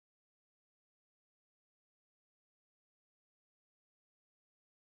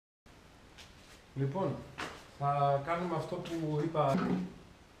Λοιπόν, θα κάνουμε αυτό που είπα,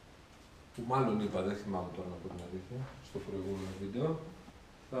 που μάλλον είπα, δεν θυμάμαι τώρα να πω την αλήθεια, στο προηγούμενο βίντεο.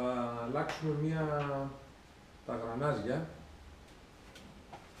 Θα αλλάξουμε τα γρανάζια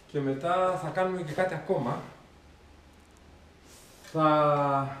και μετά θα κάνουμε και κάτι ακόμα.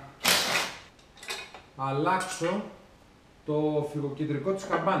 Θα αλλάξω το φυγοκεντρικό της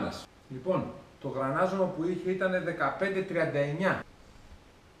καμπάνας. Λοιπόν, το γρανάζωμα που είχε ήταν 15-39.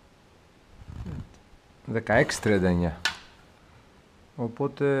 16-39.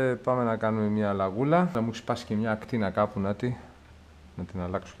 Οπότε πάμε να κάνουμε μια αλλαγούλα. Να μου έχει σπάσει και μια ακτίνα κάπου, να την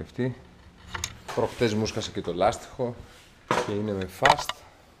αλλάξω και αυτή. Προχτές μου σκάσε και το λάστιχο και είναι με fast.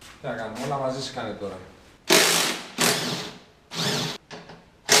 Τι να κάνουμε, όλα μαζί σκάνε τώρα.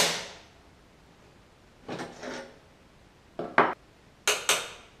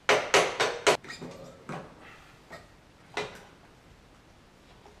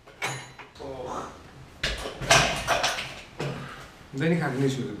 Δεν είχα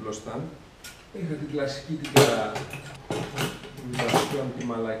γνήσει ο διπλό στάν. Είχα την κλασική τύπερα με τη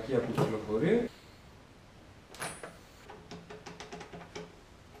μαλακία που κυκλοφορεί.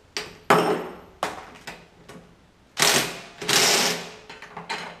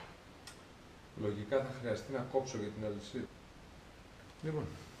 Λογικά θα χρειαστεί να κόψω για την αλυσίδα. Λοιπόν,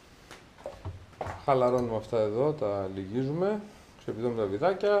 χαλαρώνουμε αυτά εδώ, τα λυγίζουμε, ξεπηδούμε τα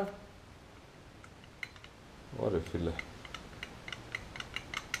βιδάκια. Ωραία φίλε.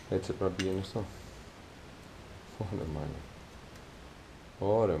 Έτσι πρέπει να πηγαίνει αυτό. Ωραία μάνα.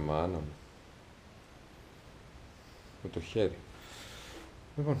 Ωραία μάνα μου. Με το χέρι.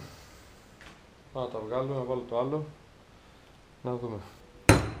 Λοιπόν, πάω να τα βγάλω, να βάλω το άλλο. Να δούμε.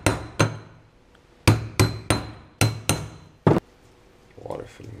 Ωραία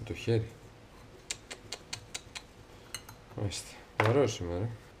φίλε, με το χέρι. Μάλιστα. Ωραίο σήμερα.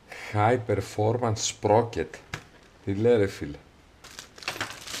 High performance sprocket. Τι λέει ρε φίλε.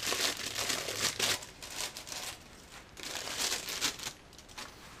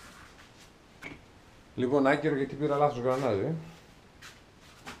 Λοιπόν, άκυρο γιατί πήρα λάθος γρανάζι.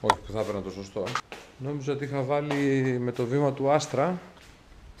 Όχι που θα έπαιρνα το σωστό. Νόμιζα ότι είχα βάλει με το βήμα του Astra,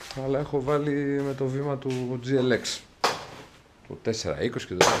 αλλά έχω βάλει με το βήμα του GLX. Το 420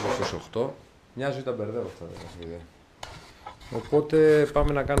 και το 428. Μια ζωή τα μπερδεύω αυτά τα παιχνίδια. Οπότε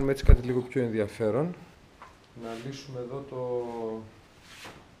πάμε να κάνουμε έτσι κάτι λίγο πιο ενδιαφέρον. Να λύσουμε εδώ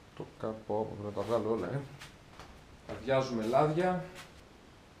το καπό, να τα βγάλω όλα, Αδειάζουμε λάδια.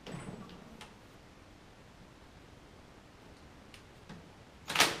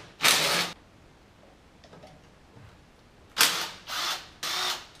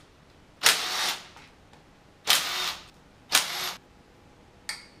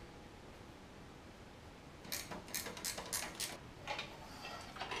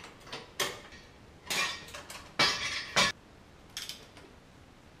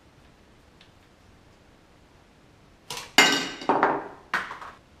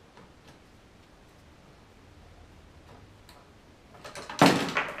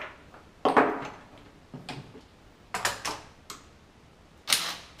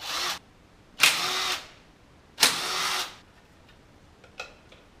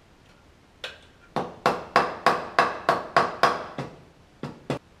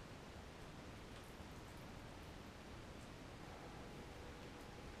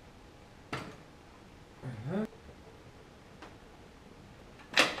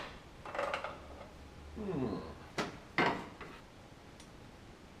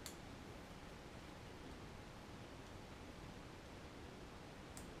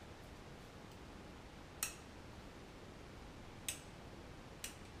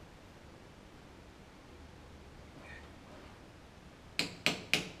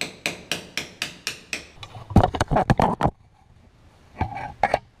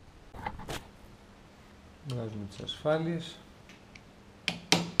 Βγάζουμε τις ασφάλειες.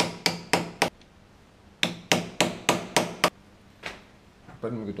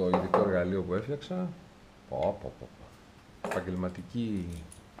 Παίρνουμε και το ειδικό εργαλείο που έφτιαξα. Επαγγελματική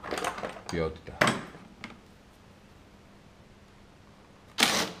ποιότητα.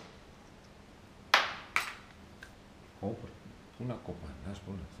 Πού να κοπανάς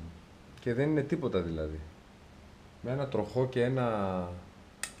όλο αυτό. Και δεν είναι τίποτα δηλαδή. Με ένα τροχό και ένα...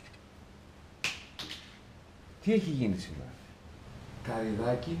 Τι έχει γίνει σήμερα.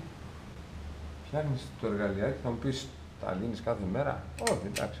 Καρυδάκι. Φτιάχνεις το εργαλειάκι, θα μου πεις τα λύνεις κάθε μέρα. Όχι,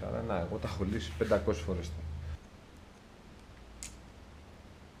 εντάξει, αλλά να, εγώ τα έχω λύσει 500 φορές.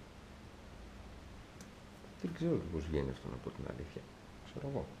 Δεν ξέρω πώς γίνει αυτό, να πω την αλήθεια. Ξέρω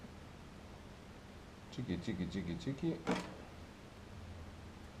εγώ. Τσίκι, τσίκι, τσίκι, τσίκι.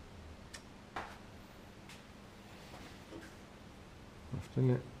 Αυτό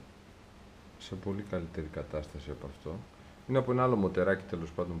είναι σε πολύ καλύτερη κατάσταση από αυτό. Είναι από ένα άλλο μοτεράκι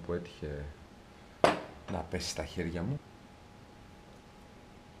τέλος πάντων που έτυχε να πέσει στα χέρια μου.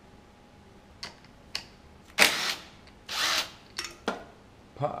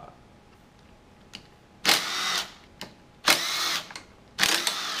 Πα.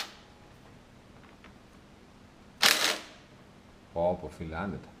 Πω φίλε,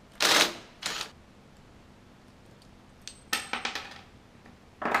 άνετα.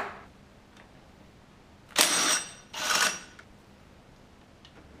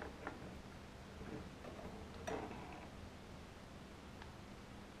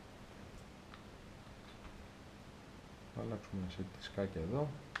 Θα αλλάξουμε σε δισκάκια εδώ.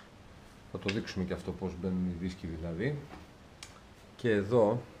 Θα το δείξουμε και αυτό πώς μπαίνουν οι δίσκοι δηλαδή. Και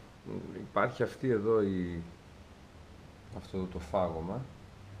εδώ υπάρχει αυτή εδώ αυτό το φάγωμα.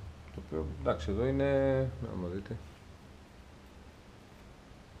 Το οποίο εντάξει εδώ είναι, να μου δείτε.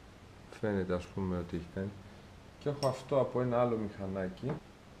 Φαίνεται ας πούμε ότι έχει κάνει. Και έχω αυτό από ένα άλλο μηχανάκι.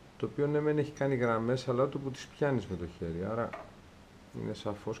 Το οποίο ναι μεν έχει κάνει γραμμές αλλά το που τις πιάνεις με το χέρι. Άρα είναι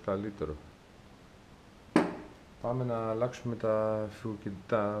σαφώς καλύτερο. Πάμε να αλλάξουμε τα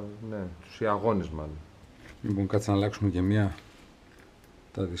φυγοκεντρικά, ναι, τους σιαγόνες μάλλον. Λοιπόν, κάτσε να αλλάξουμε και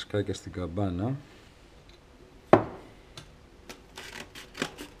τα δισκάκια στην καμπάνα.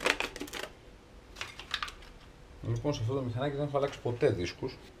 Λοιπόν, σε αυτό το μηχανάκι δεν έχω αλλάξει ποτέ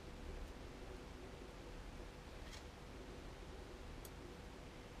δίσκους.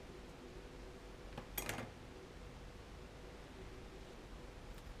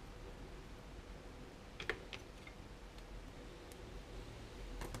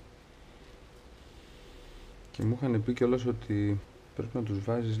 Και μου είχαν πει κιόλας ότι πρέπει να τους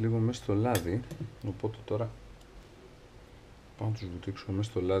βάζεις λίγο μέσα στο λάδι, οπότε τώρα πάω να τους βουτήξω μέσα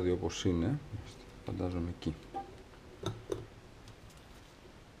στο λάδι όπως είναι, φαντάζομαι εκεί.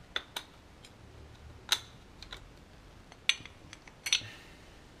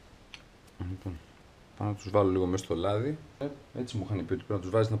 Λοιπόν, πάω να τους βάλω λίγο μέσα στο λάδι, έτσι μου είχαν πει ότι πρέπει να τους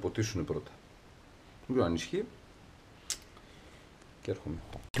βάζεις να ποτίσουν πρώτα. Δεν ξέρω αν ισχύει. Και έρχομαι.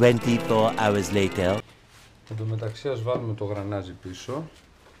 24 hours later. Εν τω μεταξύ ας βάλουμε το γρανάζι πίσω.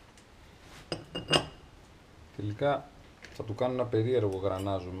 Τελικά θα του κάνω ένα περίεργο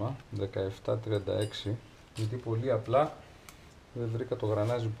γρανάζωμα 17-36, γιατί πολύ απλά δεν βρήκα το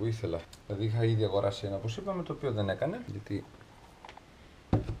γρανάζι που ήθελα. Δηλαδή είχα ήδη αγοράσει ένα όπως είπαμε, το οποίο δεν έκανε, γιατί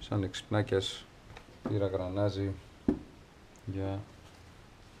σαν εξυπνάκιας πήρα γρανάζι για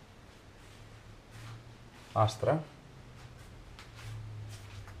άστρα.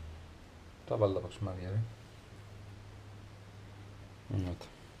 Τα βάλω τα παξιμάδια, ρε. Νιώτα.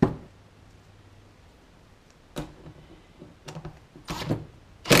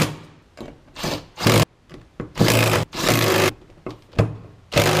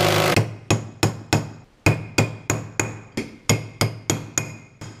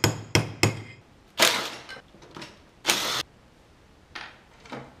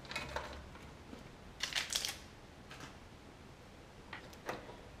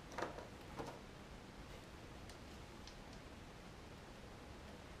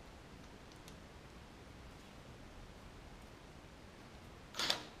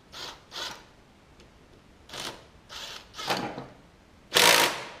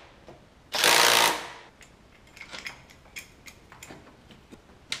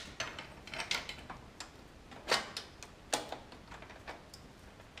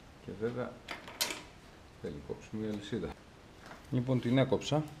 Και βέβαια θέλει κόψουμε μια αλυσίδα. Λοιπόν, την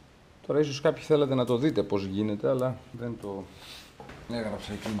έκοψα. Τώρα ίσως κάποιοι θέλατε να το δείτε πώς γίνεται, αλλά δεν το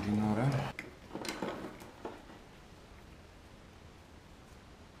έγραψα εκείνη την ώρα.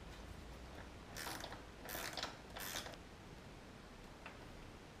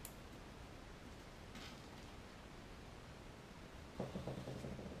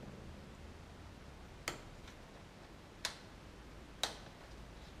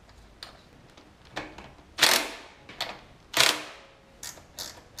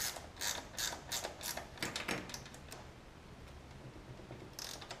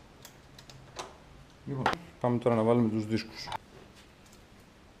 Λοιπόν, πάμε τώρα να βάλουμε τους δίσκους.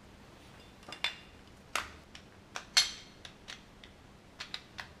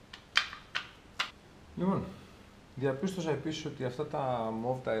 Λοιπόν, διαπίστωσα επίσης ότι αυτά τα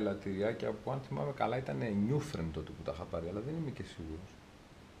μόβ τα ελαττηριάκια που αν θυμάμαι καλά ήταν νιούφρεν τότε που τα είχα πάρει, αλλά δεν είμαι και σίγουρος.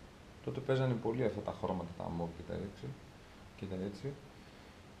 Τότε παίζανε πολύ αυτά τα χρώματα, τα μόβ και τα έτσι.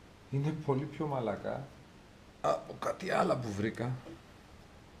 Είναι πολύ πιο μαλακά από κάτι άλλο που βρήκα.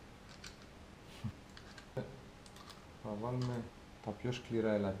 Θα βάλουμε τα πιο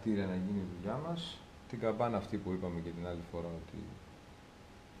σκληρά ελαττήρια να γίνει η δουλειά μας. Την καμπάνα αυτή που είπαμε και την άλλη φορά ότι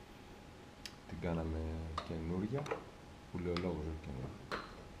κάναμε καινούρια, που λέει ο λόγος όχι καινούρια.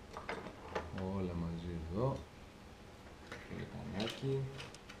 Όλα μαζί εδώ. Λεκανάκι.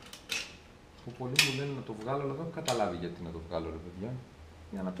 Που πολλοί μου λένε να το βγάλω, αλλά δεν έχω καταλάβει γιατί να το βγάλω, ρε παιδιά.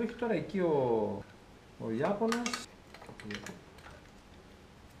 Για να το έχει τώρα εκεί ο Ιάπωνας.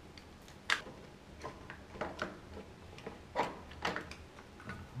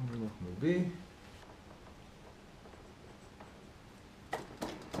 Δεν έχουμε μπει.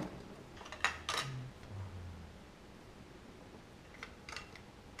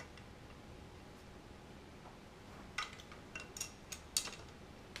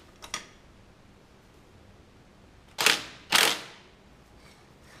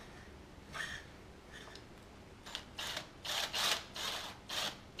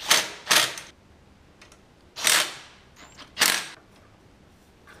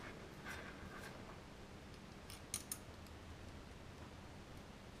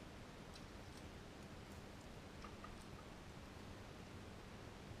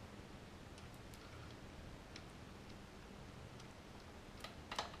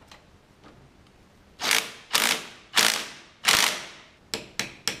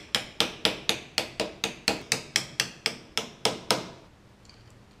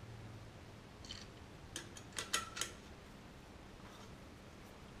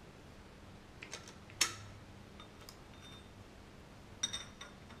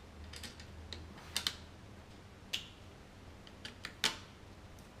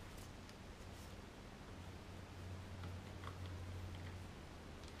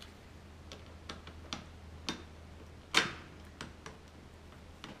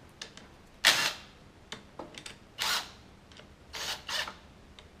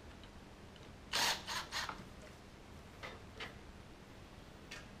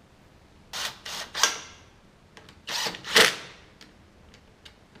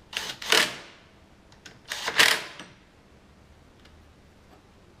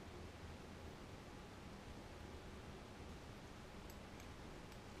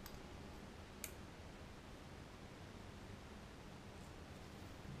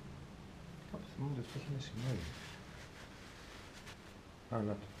 Θυμούνται αυτό έχει ένα σημάδι. Α,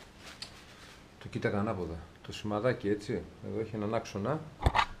 να το. Το κοίταγα ανάποδα. Το σημαδάκι έτσι. Εδώ έχει έναν άξονα.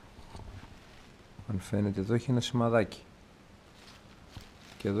 Αν φαίνεται εδώ έχει ένα σημαδάκι.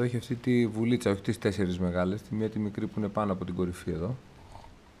 Και εδώ έχει αυτή τη βουλίτσα, όχι τις 4 μεγάλες. Τη μία τη μικρή που είναι πάνω από την κορυφή εδώ.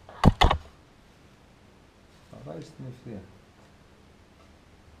 Θα βάλεις την ευθεία.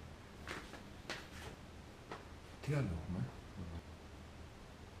 Τι άλλο έχουμε?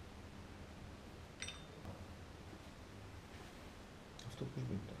 Αυτό πώς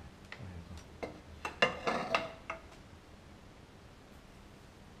βγαίνει τώρα?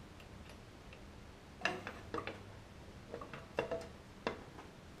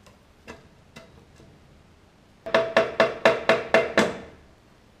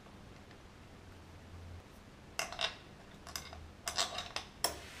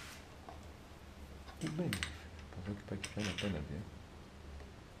 Τι μπαίνει? Από εδώ και πάει και πιάνει απέναντι.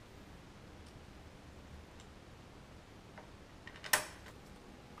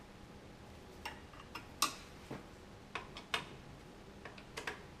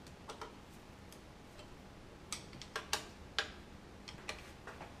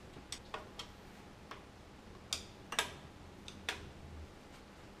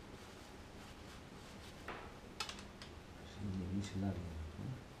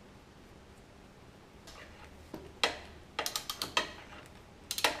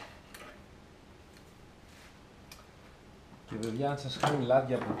 Και παιδιά, αν σας χάνει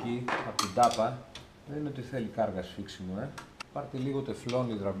λάδια από εκεί, από την τάπα, δεν είναι ότι θέλει κάργα σφίξιμο, Πάρτε λίγο τεφλόν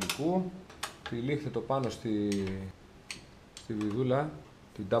υδραυλικού, τυλίχτε το πάνω στη βιδούλα,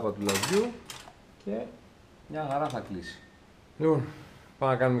 την τάπα του λαδιού και μια χαρά θα κλείσει. Λοιπόν,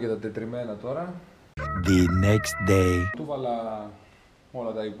 πάμε να κάνουμε και τα τετριμμένα τώρα. The next day. Του βάλα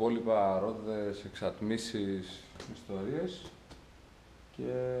όλα τα υπόλοιπα, ρόδες, εξατμίσεις, ιστορίες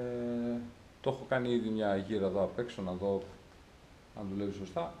και το έχω κάνει ήδη μια γύρα εδώ απ' έξω να δω αν δουλεύει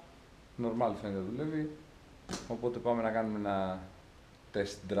σωστά. Normal φαίνεται να δουλεύει, οπότε πάμε να κάνουμε ένα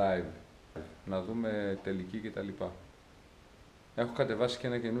test drive, να δούμε τελική κτλ. Έχω κατεβάσει και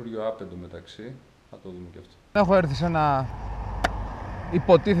ένα καινούριο app εντωμεταξύ, θα το δούμε και αυτό. Έχω έρθει σε ένα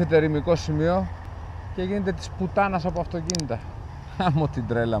υποτίθεται ερημικό σημείο και γίνεται της πουτάνας από αυτοκίνητα. Άμμο την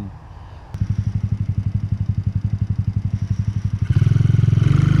τρέλα μου.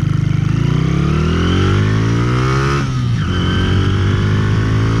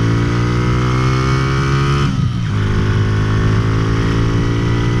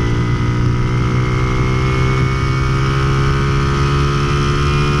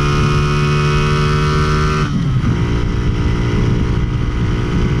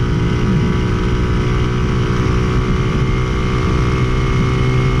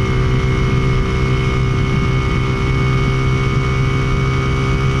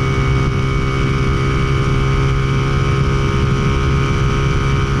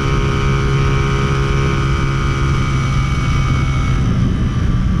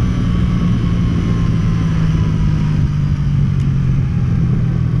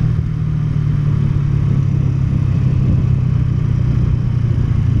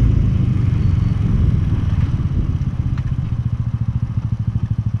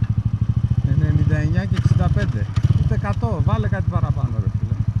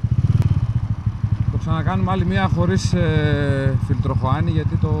 κάνουμε άλλη μία χωρίς φιλτροχοάνι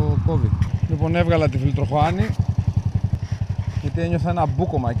γιατί το κόβει. Λοιπόν, έβγαλα τη φιλτροχοάνι γιατί ένιωθα ένα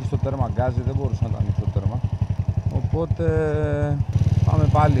μπούκομα εκεί στο τέρμα γκάζι, δεν μπορούσα να το ανοίξω το τέρμα. Οπότε πάμε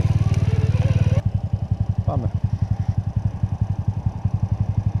πάλι. Πάμε.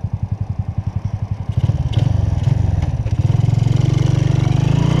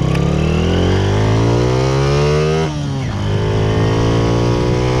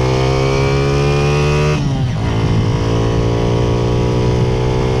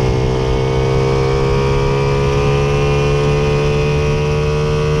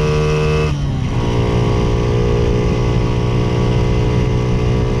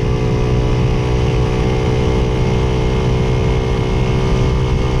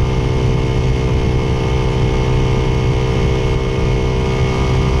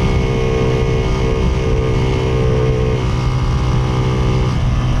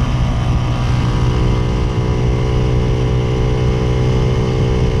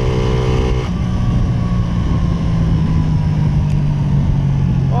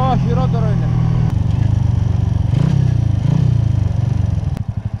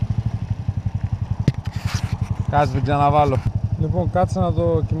 Κάτσε την ξαναβάλω. Λοιπόν, κάτσε να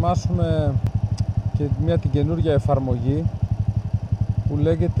δοκιμάσουμε και την καινούργια εφαρμογή που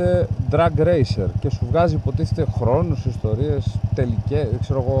λέγεται Drag Racer και σου βγάζει υποτίθεται χρόνους, ιστορίες, τελικές,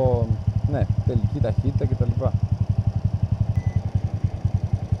 ξέρω εγώ, ναι, τελική ταχύτητα κτλ.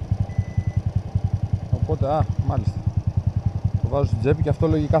 Οπότε, μάλιστα, το βάζω στην τσέπη και αυτό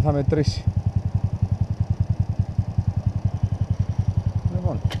λογικά θα μετρήσει.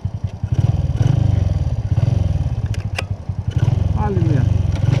 Λοιπόν, άλλη μία.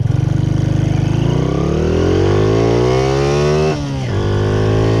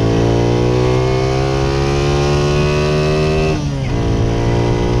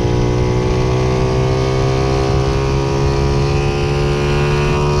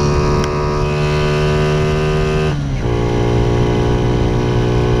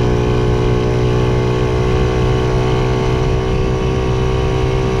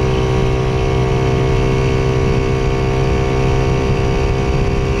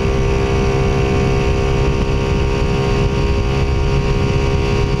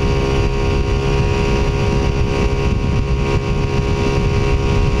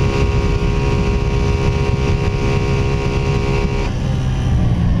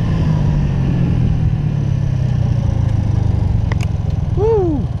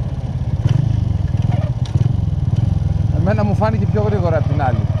 Εμένα μου φάνηκε πιο γρήγορα από την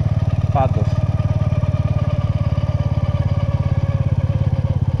άλλη, πάντως.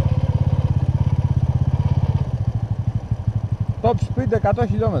 Top speed 100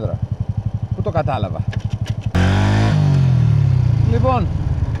 χιλιόμετρα. Πού το κατάλαβα. Λοιπόν,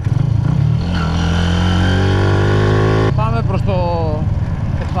 πάμε προς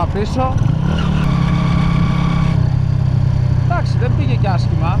τα πίσω. Εντάξει, δεν πήγε και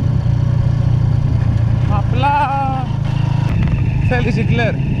άσχημα. Απλά θέλει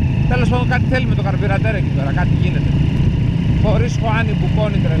ζιγκλέρ. Τέλος πάντων κάτι θέλει με το καρμπυρατέρ εκεί τώρα, κάτι γίνεται. Χωρίς χωάνι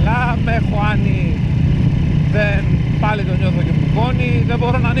μπουκώνει τρελά, με χωάνι πάλι το νιώθω και μπουκώνει, δεν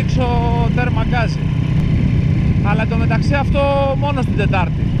μπορώ να ανοίξω τέρμα γκάζι. Αλλά το μεταξύ αυτό μόνο στην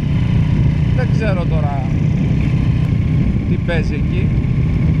Τετάρτη. Δεν ξέρω τώρα τι παίζει εκεί.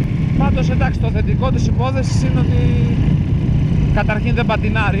 Πάντως εντάξει, το θετικό της υπόθεσης είναι ότι καταρχήν δεν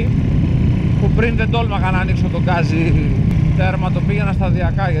πατινάρει, που πριν δεν τόλμαγα να ανοίξω το γκάζι τέρμα, το πήγαινα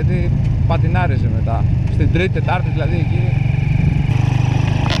σταδιακά γιατί πατινάριζε μετά. Στην Τρίτη, Τετάρτη δηλαδή εκεί.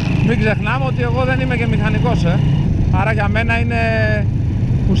 Μην ξεχνάμε ότι εγώ δεν είμαι και μηχανικός, άρα για μένα είναι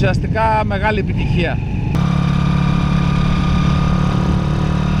ουσιαστικά μεγάλη επιτυχία.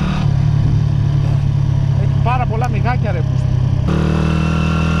 Έχει πάρα πολλά μυγάκια ρε πούστη.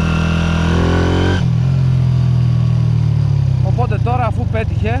 Οπότε τώρα αφού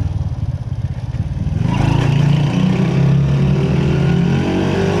πέτυχε,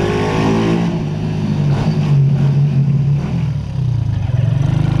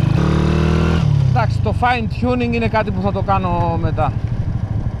 εντάξει, το fine tuning είναι κάτι που θα το κάνω μετά.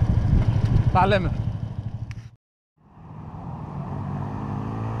 Τα λέμε.